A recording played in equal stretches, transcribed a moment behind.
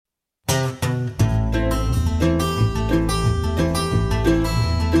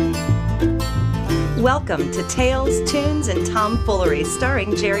Welcome to Tales, Tunes, and Tomfoolery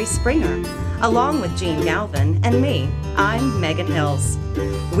starring Jerry Springer, along with Gene Galvin and me. I'm Megan Hills.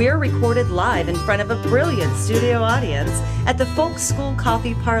 We're recorded live in front of a brilliant studio audience at the Folk School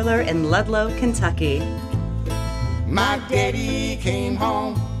Coffee Parlor in Ludlow, Kentucky. My daddy came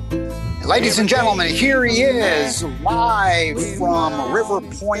home. Ladies and gentlemen, here he is, live from River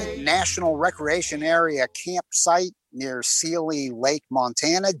Point National Recreation Area campsite near Sealy Lake,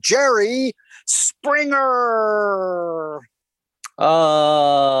 Montana, Jerry Springer.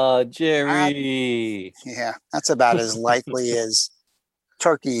 Jerry. Yeah, that's about as likely as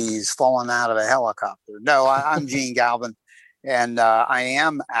turkeys falling out of a helicopter. No, I'm Gene Galvin, and I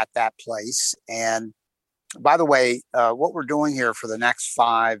am at that place. And by the way, what we're doing here for the next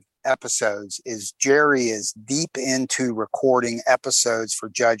 5 episodes is Jerry is deep into recording episodes for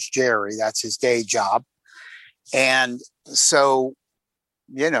Judge Jerry. That's his day job. And so,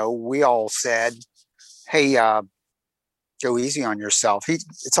 we all said, hey, go easy on yourself.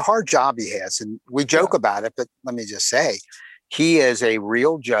 It's a hard job he has. And we joke about it, but let me just say, he is a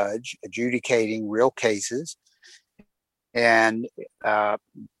real judge adjudicating real cases. And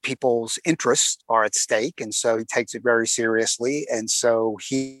people's interests are at stake. And so he takes it very seriously. And so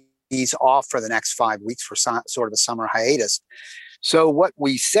he's off for the next 5 weeks for sort of a summer hiatus. So what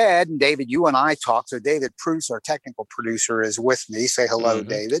we said, and David, you and I talked, so David Pruce, our technical producer, is with me. Say hello,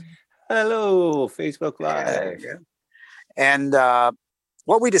 David. Hello, Facebook Live. Yeah. And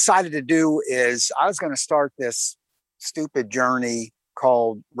what we decided to do is I was going to start this stupid journey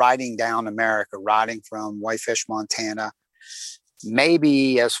called Riding Down America, riding from Whitefish, Montana,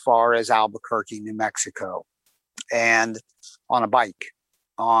 maybe as far as Albuquerque, New Mexico, and on a bike,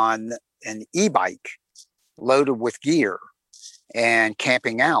 on an e-bike loaded with gear and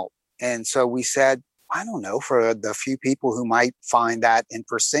camping out. And so we said, I don't know, for the few people who might find that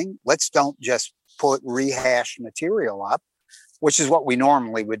interesting, let's don't just put rehashed material up, which is what we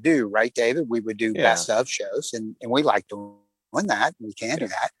normally would do, right, David? We would do best of shows, and we like doing that. We can do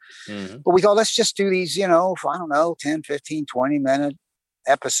that. Mm-hmm. But we thought, let's just do these, for, 10, 15, 20-minute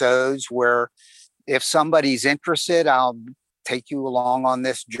episodes where if somebody's interested, I'll take you along on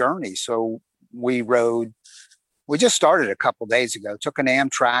this journey. So we just started a couple days ago, took an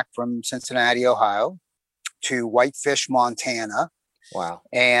Amtrak from Cincinnati, Ohio to Whitefish, Montana. Wow.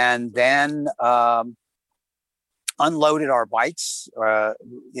 And then unloaded our bikes, at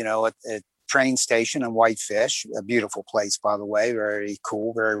train station in Whitefish, a beautiful place, by the way, very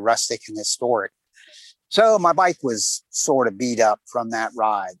cool, very rustic and historic. So my bike was sort of beat up from that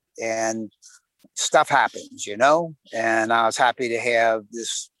ride, and stuff happens, and I was happy to have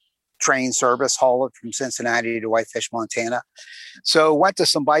this train service haul it from Cincinnati to Whitefish, Montana. So went to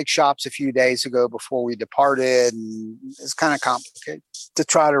some bike shops a few days ago before we departed, and it's kind of complicated to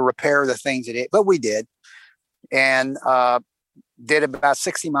try to repair the things but we did. And did about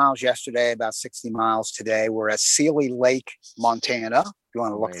 60 miles yesterday, about 60 miles today. We're at Sealy Lake, Montana. If you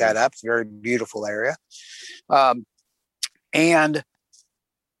want to look that up, it's a very beautiful area. And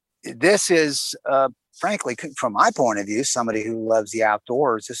this is, frankly, from my point of view, somebody who loves the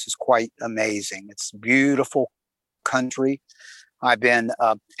outdoors, this is quite amazing. It's beautiful country. I've been,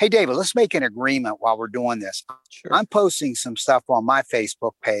 hey, David, let's make an agreement while we're doing this. Sure. I'm posting some stuff on my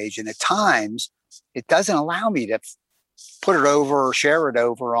Facebook page, and at times it doesn't allow me to put it over or share it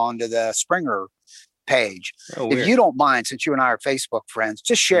over onto the Springer page. If you don't mind, since you and I are Facebook friends,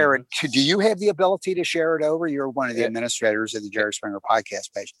 just share it. Do you have the ability to share it over? You're one of the administrators of the Jerry Springer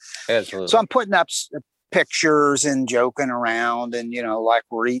podcast page. Absolutely. So I'm putting up pictures and joking around, and, like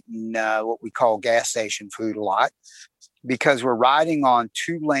we're eating what we call gas station food a lot because we're riding on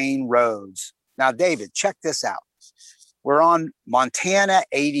 2-lane roads. Now, David, check this out. We're on Montana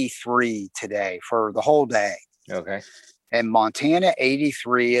 83 today for the whole day. Okay. And Montana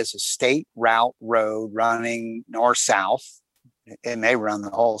 83 is a state route road running north-south. It may run the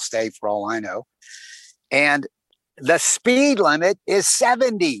whole state for all I know. And the speed limit is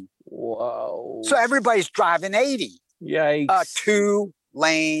 70. Whoa. So everybody's driving 80. Yikes. A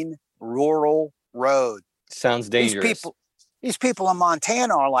 2-lane rural road. Sounds dangerous. These people in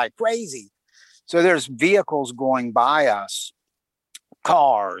Montana are like crazy. So there's vehicles going by us,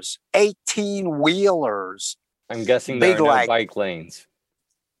 cars, 18-wheelers. I'm guessing there are no bike lanes.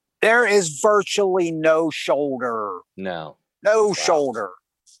 There is virtually no shoulder. No shoulder.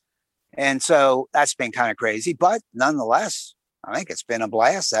 And so that's been kind of crazy. But nonetheless, I think it's been a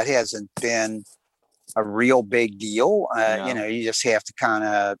blast. That hasn't been a real big deal. No. You just have to kind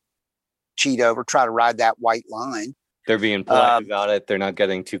of cheat over, try to ride that white line. They're being polite about it. They're not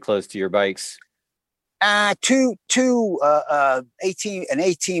getting too close to your bikes. An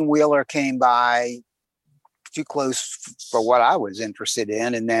 18-wheeler came by too close for what I was interested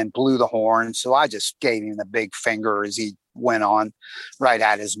in, and then blew the horn. So I just gave him the big finger as he went on right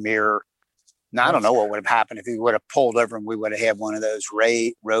at his mirror. Now, I don't know what would have happened if he would have pulled over and we would have had one of those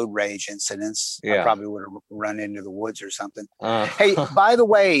road rage incidents. Yeah. I probably would have run into the woods or something. Uh, Hey, by the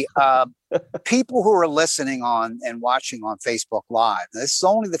way, people who are listening on and watching on Facebook Live, this is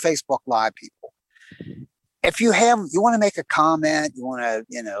only the Facebook Live people. If you want to make a comment, you want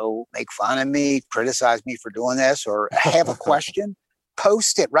to, make fun of me, criticize me for doing this, or have a question,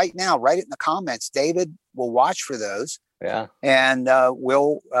 post it right now. Write it in the comments. David will watch for those. yeah. And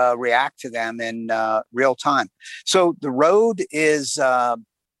we'll react to them in real time. So the road is,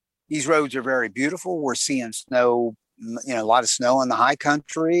 these roads are very beautiful. We're seeing snow, a lot of snow in the high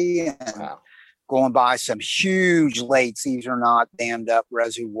country, and going by some huge lakes. These are not dammed up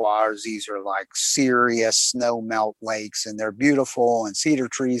reservoirs. These are like serious snow melt lakes, and they're beautiful, and cedar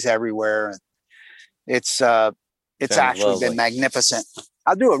trees everywhere. And it's actually been magnificent.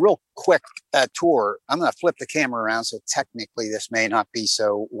 I'll do a real quick tour. I'm going to flip the camera around, so technically this may not be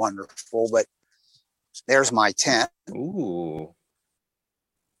so wonderful, but there's my tent. Ooh.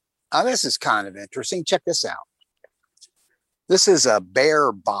 Oh, this is kind of interesting. Check this out. This is a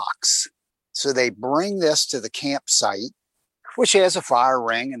bear box. So they bring this to the campsite, which has a fire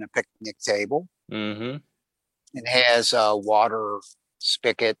ring and a picnic table. Mm-hmm. It has a water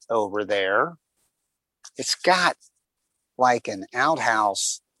spigot over there. It's got like an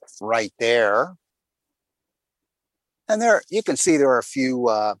outhouse right there. And there you can see there are a few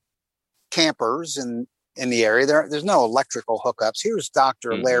campers in the area. There's no electrical hookups. Here's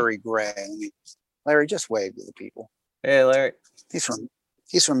Dr. Larry Gray. Larry, just wave to the people. Hey, Larry. He's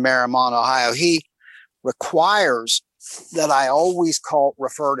from Marymount, Ohio. He requires that I always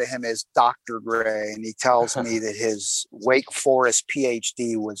refer to him as Dr. Gray, and he tells me that his Wake Forest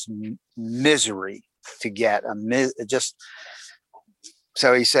PhD was misery to get.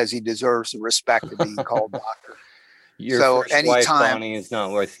 So he says he deserves the respect of being called doctor. Your first wife, Bonnie, is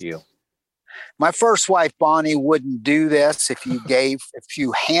not with you. My first wife, Bonnie, wouldn't do this if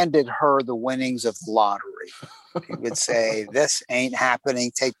you handed her the winnings of the lottery. She would say, "This ain't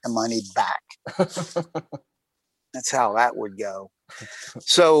happening. Take the money back." That's how that would go.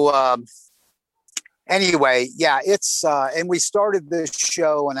 So anyway, yeah, it's and we started this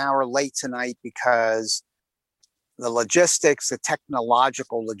show an hour late tonight because the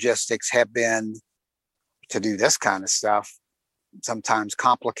technological logistics have been, to do this kind of stuff, sometimes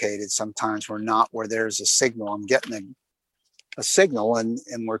complicated. Sometimes we're not where there's a signal. I'm getting a signal, and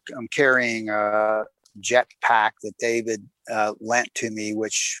I'm carrying a jet pack that David lent to me,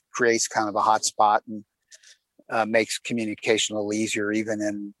 which creates kind of a hotspot and makes communication a little easier,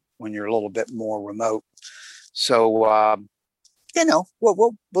 even when you're a little bit more remote. So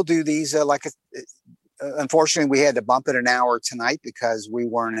we'll do these unfortunately, we had to bump it an hour tonight because we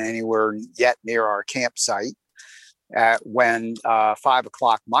weren't anywhere yet near our campsite. When 5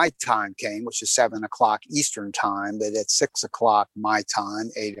 o'clock my time came, which is 7 o'clock Eastern time, but at 6 o'clock my time,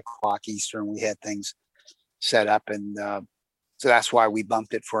 8 o'clock Eastern, we had things set up. And so that's why we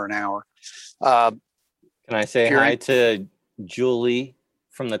bumped it for an hour. Can I say hi to Julie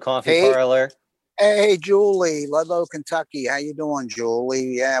from the coffee parlor? Hey, Julie, Ludlow, Kentucky. How you doing,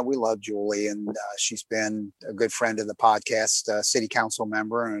 Julie? Yeah, we love Julie, and she's been a good friend of the podcast, city council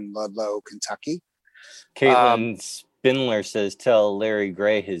member in Ludlow, Kentucky. Caitlin Spindler says, tell Larry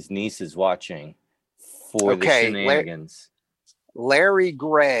Gray his niece is watching for the shenanigans. Larry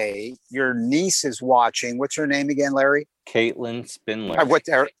Gray, your niece is watching. What's her name again, Larry? Caitlin Spindler.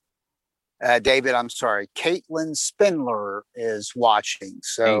 David, I'm sorry. Caitlin Spindler is watching.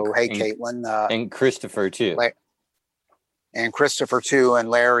 So, Caitlin. And Christopher, too. And Christopher, too. And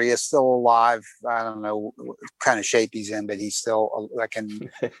Larry is still alive. I don't know what kind of shape he's in, but he's still, I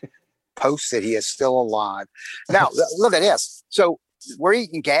can post that he is still alive. Now, look at this. So, we're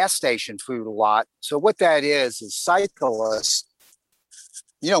eating gas station food a lot. So, what that is cyclists,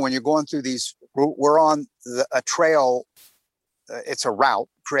 when you're going through these, we're on a trail. It's a route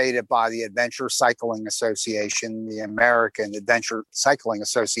created by the Adventure Cycling Association, the American Adventure Cycling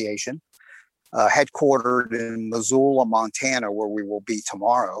Association, headquartered in Missoula, Montana, where we will be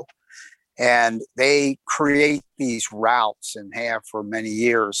tomorrow. And they create these routes and have for many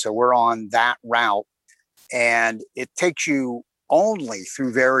years. So we're on that route, and it takes you only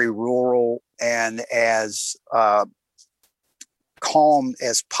through very rural and as calm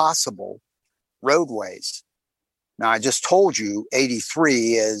as possible roadways. Now, I just told you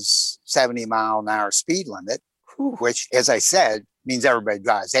 83 is 70-mile-an-hour speed limit, which, as I said, means everybody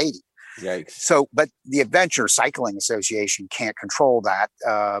drives 80. Yikes. So, but the Adventure Cycling Association can't control that.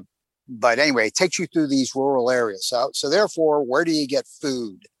 but anyway, it takes you through these rural areas. So therefore, where do you get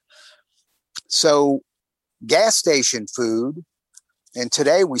food? So gas station food. And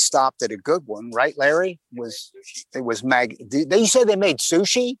today we stopped at a good one, right, Larry? It was you said they made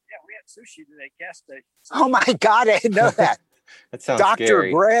sushi? Yeah, we had sushi today, gas station. Oh my God, I didn't know that. That sounds Dr.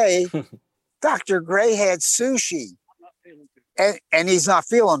 scary. Dr. Gray had sushi. And he's not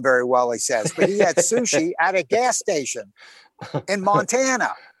feeling very well, he says, but he had sushi at a gas station in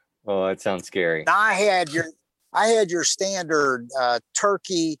Montana. Oh, that sounds scary. Now, I had your standard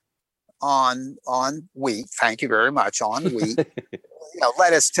turkey on wheat. Thank you very much. On wheat.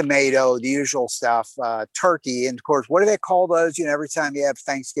 Lettuce, tomato, the usual stuff, turkey. And of course, what do they call those? Every time you have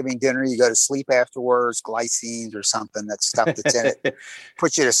Thanksgiving dinner, you go to sleep afterwards, glycines or something, that stuff that's in it,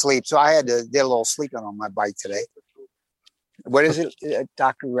 puts you to sleep. So I did a little sleeping on my bike today. What is it,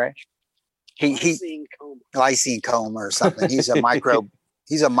 Dr. Ray? Glycine coma or something. He's a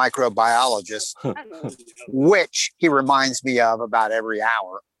microbiologist, which he reminds me of about every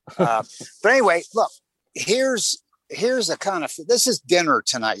hour. But anyway, look, here's a kind of, this is dinner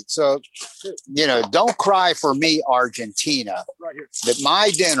tonight. So, don't cry for me, Argentina, that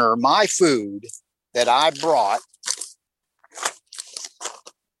my dinner, my food that I brought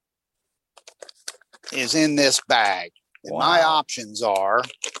is in this bag. And my options are,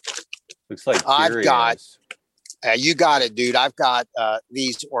 looks like I've got, you got it, dude. I've got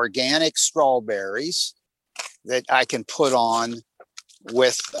these organic strawberries that I can put on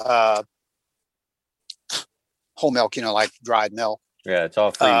with whole milk, like dried milk. Yeah, it's all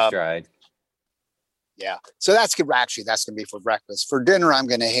freeze dried. Yeah. So that's good. Actually, that's going to be for breakfast. For dinner, I'm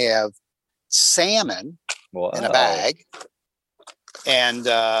going to have salmon in a bag and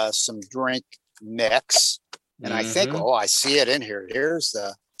some drink mix. And I think, I see it in here. I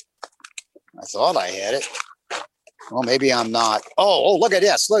thought I had it. Well, maybe I'm not. Oh, look at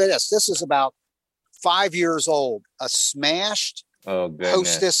this. Look at this. This is about 5 years old. A smashed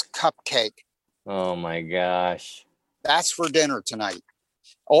Hostess cupcake. Oh my gosh. That's for dinner tonight.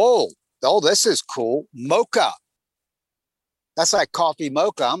 Oh, this is cool. Mocha. That's like coffee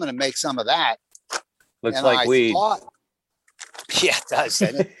mocha. I'm going to make some of that. Looks like weed. Yeah, it does.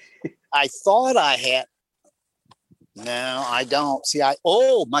 I thought I had. No, I don't. See,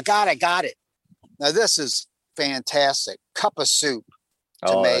 oh my God, I got it. Now this is fantastic. Cup of soup.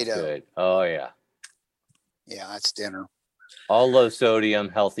 Tomato. That's good. Oh yeah. Yeah, that's dinner. All low sodium,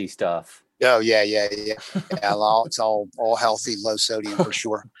 healthy stuff. Oh yeah. It's all healthy, low sodium for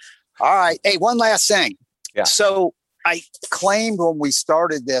sure. All right. Hey, one last thing. Yeah. So I claimed when we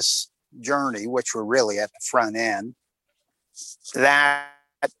started this journey, which we're really at the front end, that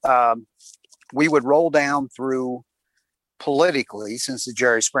we would roll down through politically, since the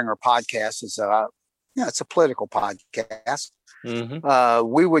Jerry Springer podcast is it's a political podcast.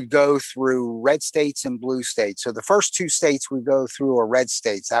 We would go through red states and blue states. So the first two states we go through are red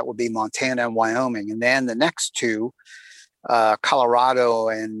states. That would be Montana and Wyoming. And then the next two, Colorado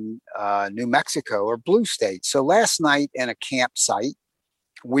and New Mexico, are blue states. So last night in a campsite,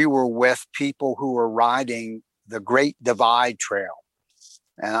 we were with people who were riding the Great Divide Trail.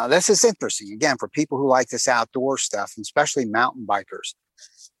 And this is interesting, again, for people who like this outdoor stuff, and especially mountain bikers.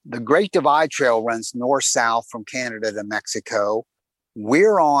 The Great Divide Trail runs north-south from Canada to Mexico.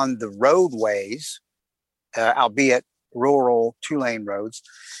 We're on the roadways, albeit rural 2-lane roads.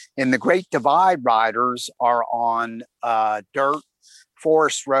 And the Great Divide riders are on dirt,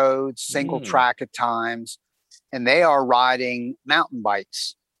 forest roads, single track at times, and they are riding mountain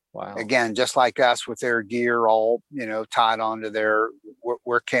bikes. Wow. Again, just like us, with their gear all, tied onto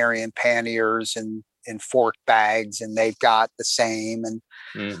we're carrying panniers and fork bags, and they've got the same. And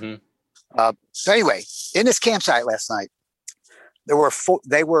so anyway, in this campsite last night, there were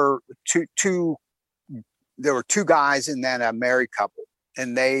two guys and then a married couple,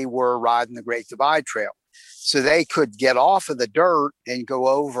 and they were riding the Great Divide Trail. So they could get off of the dirt and go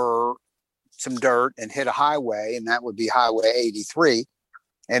over some dirt and hit a highway, and that would be Highway 83.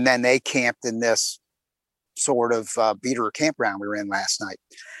 And then they camped in this sort of beater campground we were in last night.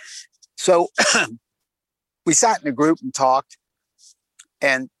 So we sat in a group and talked,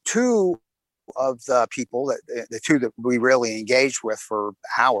 and two of the people, the two that we really engaged with for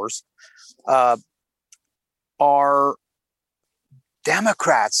hours, are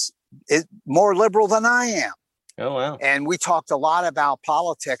Democrats, more liberal than I am. Oh, wow. And we talked a lot about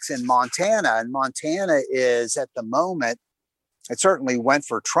politics in Montana. And Montana is, at the moment, it certainly went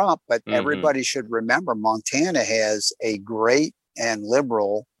for Trump, but everybody should remember Montana has a great and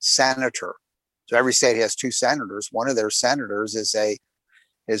liberal senator. So every state has two senators. One of their senators is a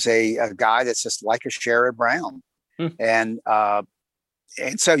guy that's just like a Sherrod Brown. And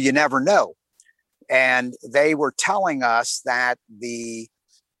and so you never know. And they were telling us that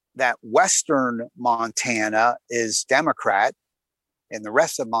that Western Montana is Democrat and the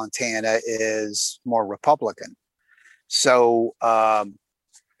rest of Montana is more Republican. So, and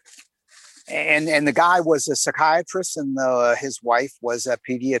the guy was a psychiatrist and his wife was a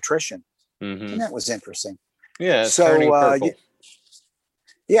pediatrician. Mm-hmm. And that was interesting. Yeah. It's turning purple.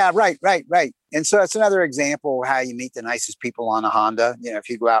 Yeah, right. And so it's another example of how you meet the nicest people on a Honda. You know, if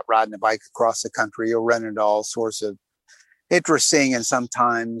you go out riding a bike across the country, you'll run into all sorts of interesting and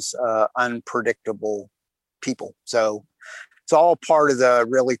sometimes unpredictable people. So it's all part of the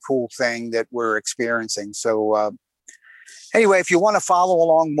really cool thing that we're experiencing. So anyway, if you want to follow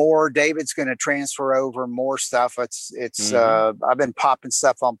along more, David's going to transfer over more stuff. I've been popping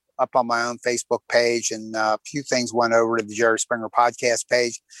stuff up on my own Facebook page, and a few things went over to the Jerry Springer podcast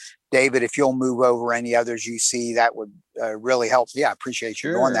page. David, if you'll move over any others you see, that would really help. Yeah, I appreciate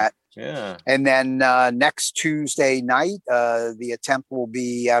you doing that. Yeah. And then next Tuesday night, the attempt will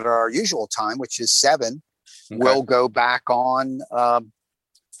be at our usual time, which is 7. Okay. We'll go back on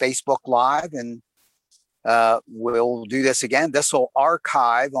Facebook Live and we'll do this again. This will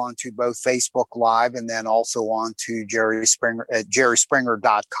archive onto both Facebook Live and then also onto Jerry Springer at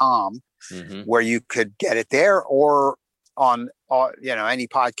jerryspringer.com, where you could get it there, or on any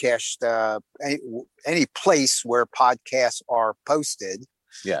podcast, any place where podcasts are posted.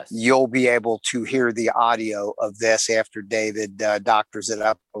 Yes, you'll be able to hear the audio of this after David doctors it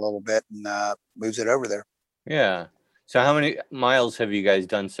up a little bit and moves it over there. Yeah. So how many miles have you guys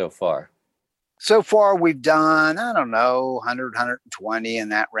done so far? So far, we've done, I don't know, 100, 120 in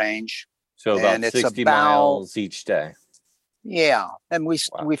that range. So about 60 miles each day. Yeah. And we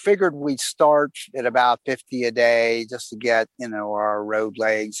figured we'd start at about 50 a day just to get, our road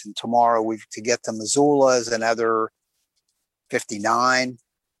legs. And tomorrow to get to Missoula is another 59.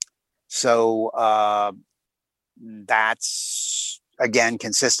 So that's, again,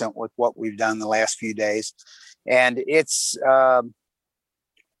 consistent with what we've done the last few days. And it's, it's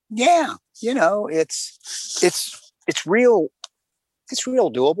real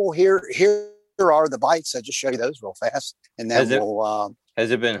doable. Here are the bites. I just show you those real fast. And then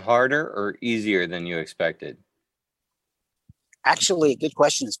has it been harder or easier than you expected? Actually, good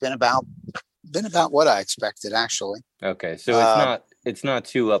question. It's been about what I expected, actually. Okay. So it's not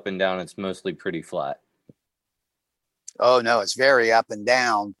too up and down. It's mostly pretty flat. Oh no, it's very up and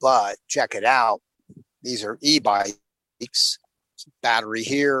down, but check it out. These are e-bikes. Battery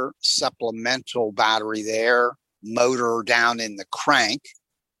here, supplemental battery there, motor down in the crank.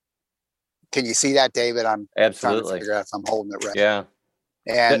 Can you see that, David? I'm absolutely trying to figure out if I'm holding it right. Yeah.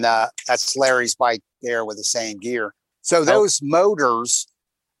 And that's Larry's bike there with the same gear. So those motors,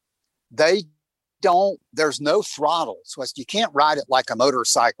 there's no throttle. So you can't ride it like a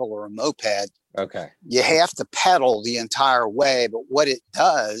motorcycle or a moped. Okay. You have to pedal the entire way. But what it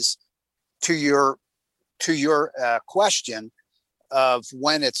does to your question of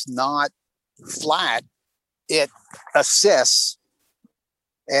when it's not flat, it assists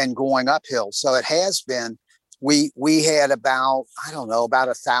and going uphill. So it has been, we had about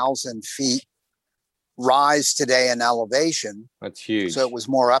 1,000 feet rise today in elevation. That's huge. So it was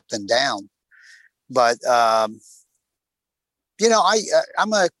more up than down. But, I'm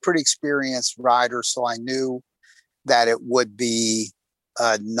a pretty experienced rider, so I knew that it would be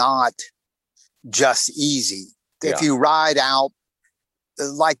not just easy. Yeah. If you ride out,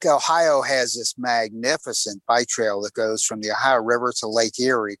 like Ohio has this magnificent bike trail that goes from the Ohio River to Lake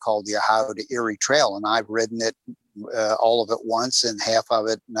Erie called the Ohio to Erie Trail. And I've ridden it, all of it once and half of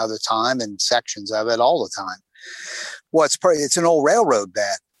it another time and sections of it all the time. Well, it's an old railroad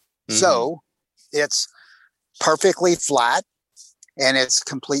bed. Mm-hmm. So it's perfectly flat and it's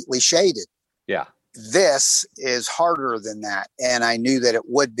completely shaded. Yeah. This is harder than that. And I knew that it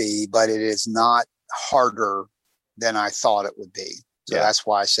would be, but it is not harder than I thought it would be. So that's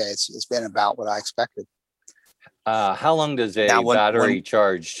why I say it's been about what I expected. How long does a battery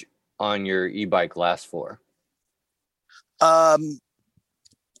charge on your e-bike last for?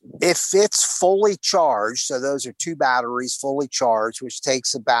 If it's fully charged, so those are 2 batteries fully charged, which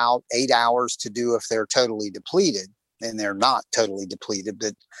takes about 8 hours to do if they're totally depleted. And they're not totally depleted.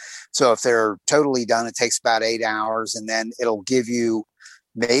 But so if they're totally done, it takes about 8 hours, and then it'll give you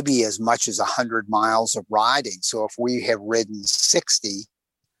maybe as much as 100 miles of riding. So if we have ridden 60,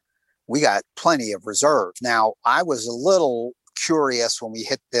 we got plenty of reserve. Now, I was a little curious when we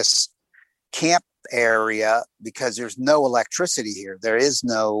hit this camp area because there's no electricity here. There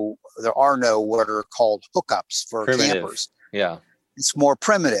are no what are called hookups for campers. Yeah. It's more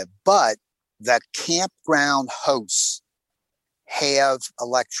primitive, but that campground hosts have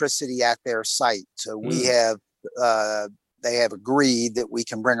electricity at their site. So we have, they have agreed that we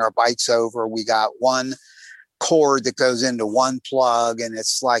can bring our bikes over. We got one cord that goes into one plug, and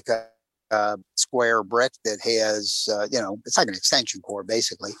it's like a square brick that has, it's like an extension cord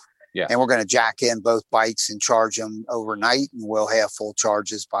basically. Yeah. And we're going to jack in both bikes and charge them overnight, and we'll have full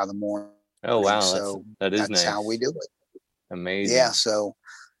charges by the morning. Oh, wow. So that's nice. How we do it. Amazing. Yeah. So,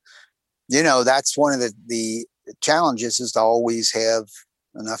 that's one of the challenges, is to always have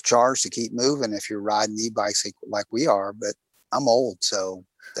enough charge to keep moving if you're riding e-bikes like we are. But I'm old, so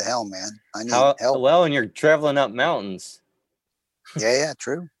the hell, man, I need help. Well, and you're traveling up mountains. Yeah,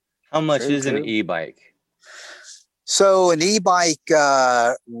 true. How much is an e-bike? So an e-bike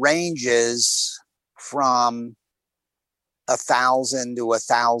ranges from 1,000 to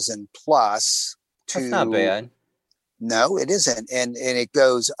 1,000 plus. That's not bad. No, it isn't. And it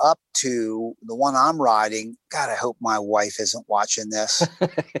goes up to the one I'm riding. God, I hope my wife isn't watching this.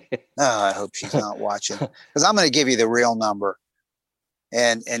 I hope she's not watching, because I'm going to give you the real number.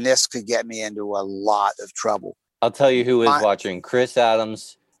 And this could get me into a lot of trouble. I'll tell you who is watching. Chris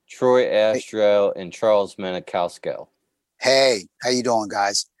Adams, Troy Astro, and Charles Manikowski. Hey, how you doing,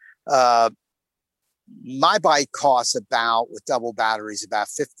 guys? My bike costs with double batteries, about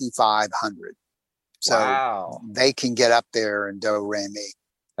 $5,500. So wow. They can get up there and do-re me.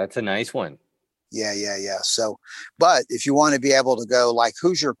 That's a nice one. Yeah. So, but if you want to be able to go, like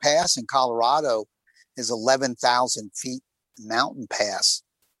Hoosier Pass in Colorado is 11,000 feet mountain pass.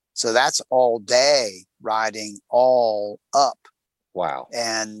 So that's all day riding all up. Wow.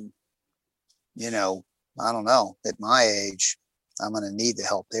 And, I don't know, at my age, I'm going to need the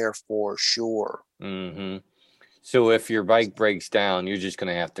help there for sure. Mm-hmm. So if your bike breaks down, you're just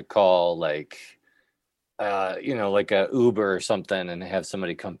going to have to call like a Uber or something and have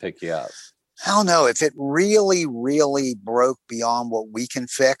somebody come pick you up. I don't know if it really, really broke beyond what we can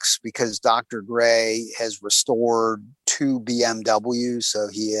fix, because Dr. Gray has restored 2 BMWs. So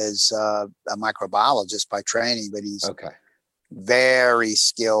he is a microbiologist by training, but he's very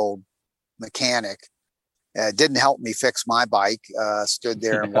skilled mechanic. Didn't help me fix my bike, stood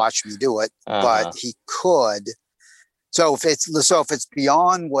there and watched me do it, but he could. So if it's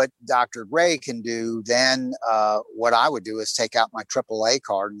beyond what Dr. Gray can do, then what I would do is take out my AAA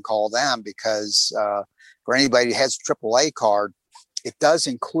card and call them, because for anybody who has a AAA card, it does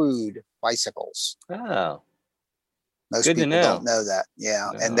include bicycles. Oh, most people don't know that.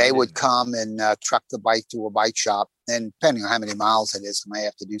 Yeah, no, and they would come and truck the bike to a bike shop, and depending on how many miles it is, I may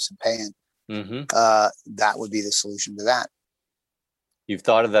have to do some paying. Mm-hmm. That would be the solution to that. You've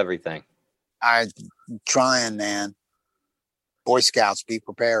thought of everything. I'm trying, man. Boy Scouts, be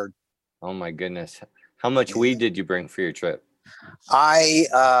prepared. Oh my goodness. How much weed did you bring for your trip? I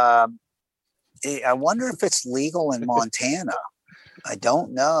wonder if it's legal in Montana. I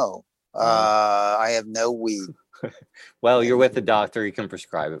don't know. I have no weed. Well, you're with the doctor. He can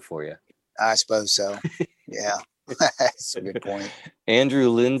prescribe it for you. I suppose so. Yeah. That's a good point. Andrew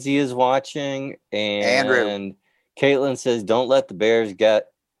Lindsay is watching, and Andrew. Caitlin says, don't let the bears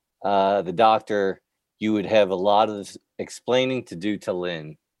get the doctor. You would have a lot of explaining to do to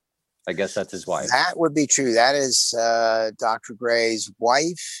Lynn. I guess that's his wife. That would be true. That is Dr. Gray's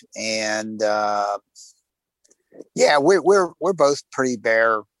wife, and we're both pretty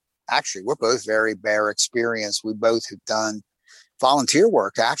bear. Actually, we're both very bear experienced. We both have done volunteer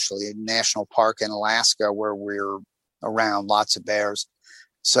work actually in National Park in Alaska, where we're around lots of bears.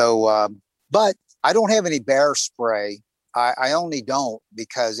 So, but I don't have any bear spray. I only don't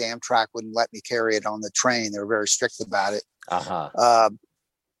because Amtrak wouldn't let me carry it on the train. They're very strict about it.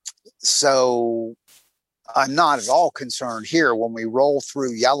 So I'm not at all concerned here. When we roll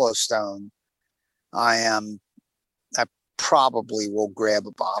through Yellowstone, I probably will grab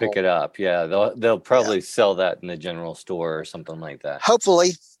a bottle. Pick it up. Yeah. They'll probably sell that in the general store or something like that.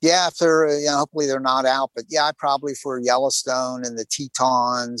 Hopefully. Yeah. If they're, hopefully they're not out, but I probably for Yellowstone and the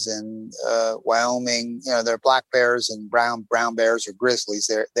Tetons and Wyoming, they're black bears and brown bears or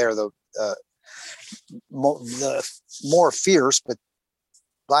grizzlies. They're the more fierce, but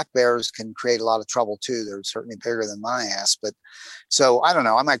black bears can create a lot of trouble too. They're certainly bigger than my ass, but so I don't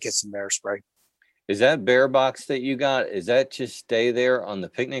know. I might get some bear spray. Is that bear box that you got, is that just stay there on the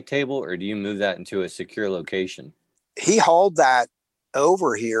picnic table, or do you move that into a secure location? He hauled that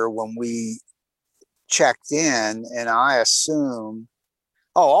over here when we checked in, and I assume,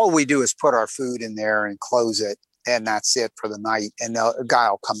 all we do is put our food in there and close it, and that's it for the night. And a guy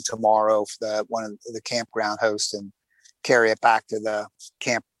will come tomorrow for one of the campground hosts and carry it back to the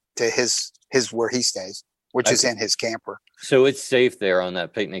camp, to his where he stays, which is in his camper. So it's safe there on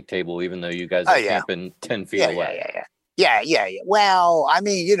that picnic table, even though you guys are camping 10 feet away. Yeah. Well, I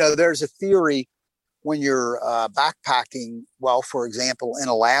mean, there's a theory when you're backpacking. Well, for example, in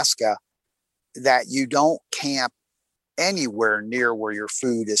Alaska, that you don't camp anywhere near where your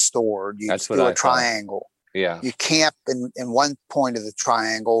food is stored. You That's what do I a triangle. Yeah. You camp in one point of the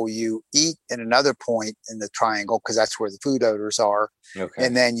triangle. You eat in another point in the triangle because that's where the food odors are. Okay.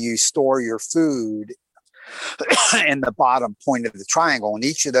 And then you store your food in the bottom point of the triangle. And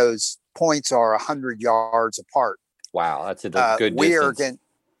each of those points are 100 yards apart. Wow, that's a good distance.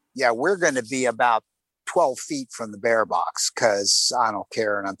 We're going to be about 12 feet from the bear box because I don't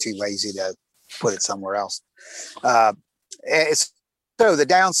care and I'm too lazy to put it somewhere else. So the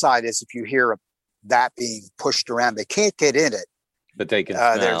downside is if you hear that being pushed around, they can't get in it, but they can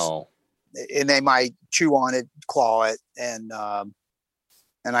smell, and they might chew on it, claw it, and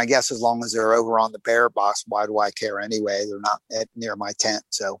I guess as long as they're over on the bear box, why do I care anyway? They're not near my tent.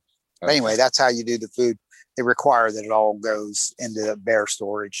 So anyway, that's how you do the food. They require that it all goes into the bear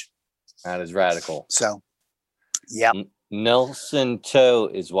storage. That is radical. So, yeah. Nelson Toe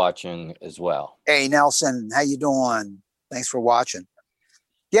is watching as well. Hey, Nelson, how you doing? Thanks for watching.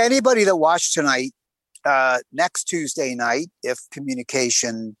 Yeah, anybody that watched tonight, next Tuesday night, if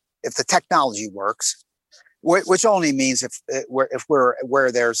the technology works, which only means if we're where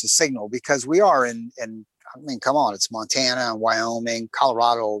there's a signal, because we are in I mean, come on, it's Montana and Wyoming.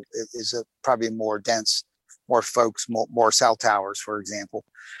 Colorado is probably more dense, more folks, more cell towers, for example.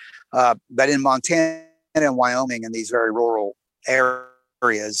 But in Montana and Wyoming and these very rural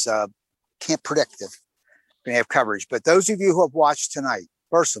areas, can't predict if we have coverage. But those of you who have watched tonight,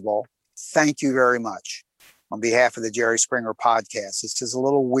 first of all, thank you very much on behalf of the Jerry Springer podcast. This is a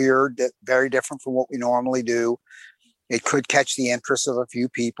little weird, very different from what we normally do. It could catch the interest of a few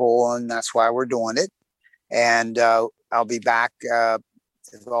people, and that's why we're doing it. And I'll be back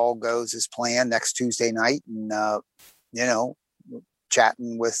if all goes as planned next Tuesday night, and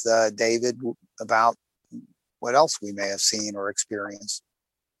chatting with David about what else we may have seen or experienced.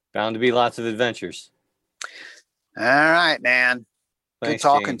 Bound to be lots of adventures. All right, man. Thanks, good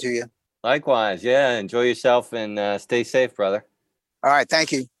talking Gene. to you. Likewise. Yeah. Enjoy yourself and stay safe, brother. All right.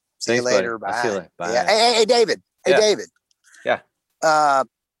 Thank you. See you later. Buddy. Bye. See you later. Bye. Yeah. Hey, David. Hey, Yeah. David. Yeah.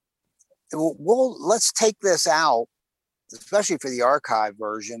 Let's take this out, especially for the archive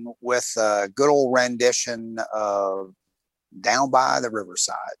version, with a good old rendition of Down by the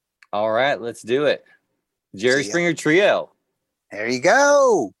Riverside. All right. Let's do it. Jerry Springer Trio. There you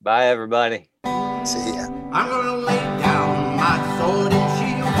go. Bye, everybody. See ya. I'm gonna lay